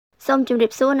សូមជម្រា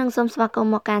បសួរនិងសូមស្វាគម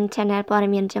ន៍មកកាន់ Channel ព័ត៌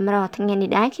មានចម្រុះថ្ងៃនេះ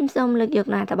ដែរខ្ញុំសូមលើកយក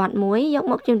អត្ថបទមួយយក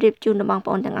មកជម្រាបជូនដល់បង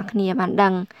ប្អូនទាំងអស់គ្នាបានដឹ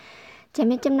ងចាំ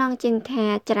មានចំណងជើងថា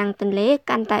ច្រាំងទន្លេ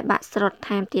កាន់តែបាក់ស្រុត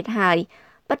ថែមទៀតហើយ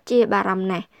ពិតជាបារម្ភ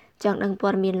ណាស់ចង់ដឹងព័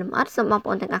ត៌មានលម្អិតសូមបងប្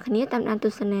អូនទាំងអស់គ្នាតាមដានទ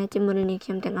ស្សនាជាមួយនឹងខ្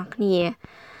ញុំទាំងអស់គ្នា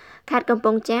ខេត្តកំព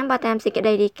ង់ចាមបើតាមសេចក្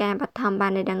តីរាយការណ៍បឋមបា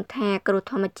នដឹងថាគ្រោះ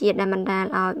ធម្មជាតិដែលបណ្ដាល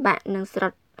ឲ្យបាក់និងស្រុ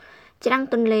តច្រាំង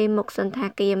ទន្លេមុខសន្តា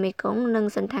គារមេគង្គនិង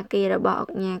សន្តាគាររបស់អ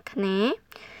ង្គញាខ្នា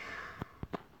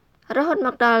រហូតម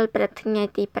កដល់ព្រឹកថ្ងៃ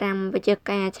ទី5វិច្ឆិ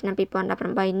កាឆ្នាំ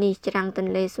2018នេះច្រាំងទ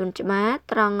ន្លេសួនច្បារ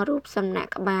ត្រង់រូបសំណាក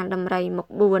ក្បាលដំរីមុខ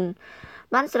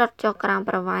4បានស្រុតចុះក្រោម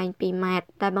ប្រវែង2ម៉ែត្រ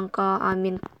ដែលបង្កឲ្យ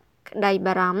មានក្តី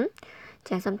បារម្ភ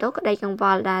ចាសំទោសក្តីកង្វ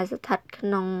ល់ដែលស្ថិតក្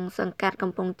នុងសង្កាត់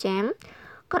កំពង់ចាម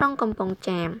ក្រុងកំពង់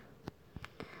ចាម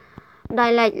ដោ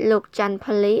យឡែកលោកច័ន្ទផ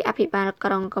លីអភិបាល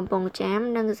ក្រុងកំពង់ចាម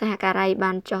និងសហការី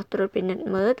បានចុះត្រួតពិនិត្យ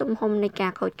មើលទំហំនៃកា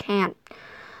រខូចខាត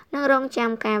និងរងចាំ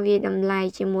ការវាយតម្លៃ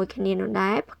ជាមួយគ្នានោះ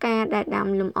ដែរផ្កាដែលដាំ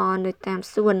លម្អនៅតាម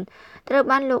សួនត្រូវ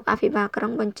បានលោកអភិបាលក្រុ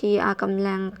ងបញ្ជាឲ្យកម្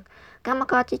លាំងកម្ម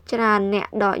ករជាច្រើនអ្នក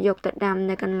ដកយកទៅដាំ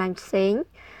នៅកន្លែងផ្សេង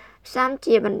ផ្សំ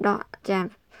ជាបណ្ដោះ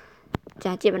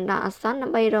ជាបណ្ដោះអាសន្នដើ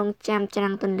ម្បីរងចាំច្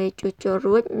រាំងទន្លេជួសជុល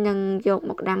រួចនិងយក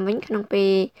មកដាំវិញក្នុងពេ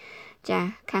ល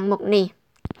ខាងមុខនេះ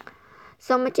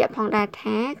សូមបញ្ជាក់ផងដែរ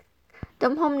ថា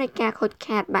ទំហំនៃការខូច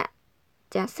ខាតបាក់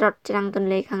ស្រុតច្រាំងទន្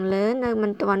លេខាងលើនៅមិ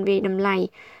នទាន់វាយតម្លៃ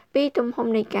ពីទំហំ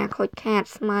នៃការខូចខាត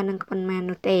ស្មើនឹងប៉ុន្មាន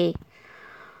នោះទេ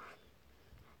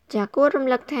គួររំ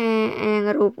លឹកថាអាង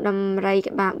រូបដំរី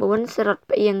ក្បាល4ស្រុត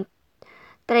ផ្អៀង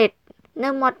ត្រេតនៅ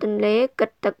មាត់ទន្លេគិត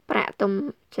ទឹកប្រាក់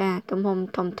ទំហំ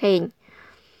ធំធេង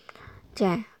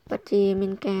ពិតជាមា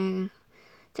នកា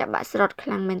របាក់ស្រុតខ្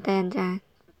លាំងមែនតើ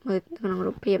មើលក្នុង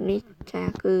រូបភាពនេះ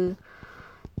គឺ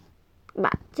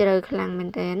បាក់ជ្រៅខ្លាំងមែន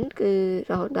តើគឺ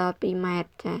រហូតដល់2ម៉ែត្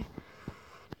រ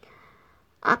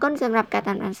អរគុណសម្រាប់ការ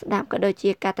តាមដានស្ដាប់ក៏ដូចជា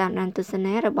ការតាមដានទស្ស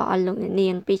នារបស់អស់លោកអ្នកនា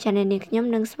ងពី Channel នេះខ្ញុំ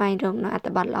នឹងស្វែងរកនូវអត្ថ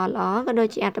បទល្អៗក៏ដូច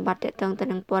ជាអត្ថបទទាក់ទងទៅ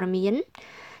នឹងព័ត៌មាន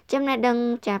ចំណេះដឹង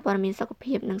ព័ត៌មានសុខ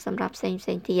ភាពនិងសម្រាប់ផ្សេង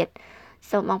ទៀត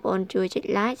សូមបងប្អូនជួយចុច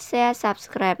Like Share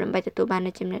Subscribe ដើម្បីទទួលបាន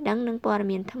នូវចំណេះដឹងនិងព័ត៌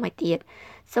មានថ្មីទៀត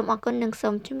សូមអរគុណនិងសូ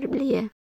មជម្រាបលា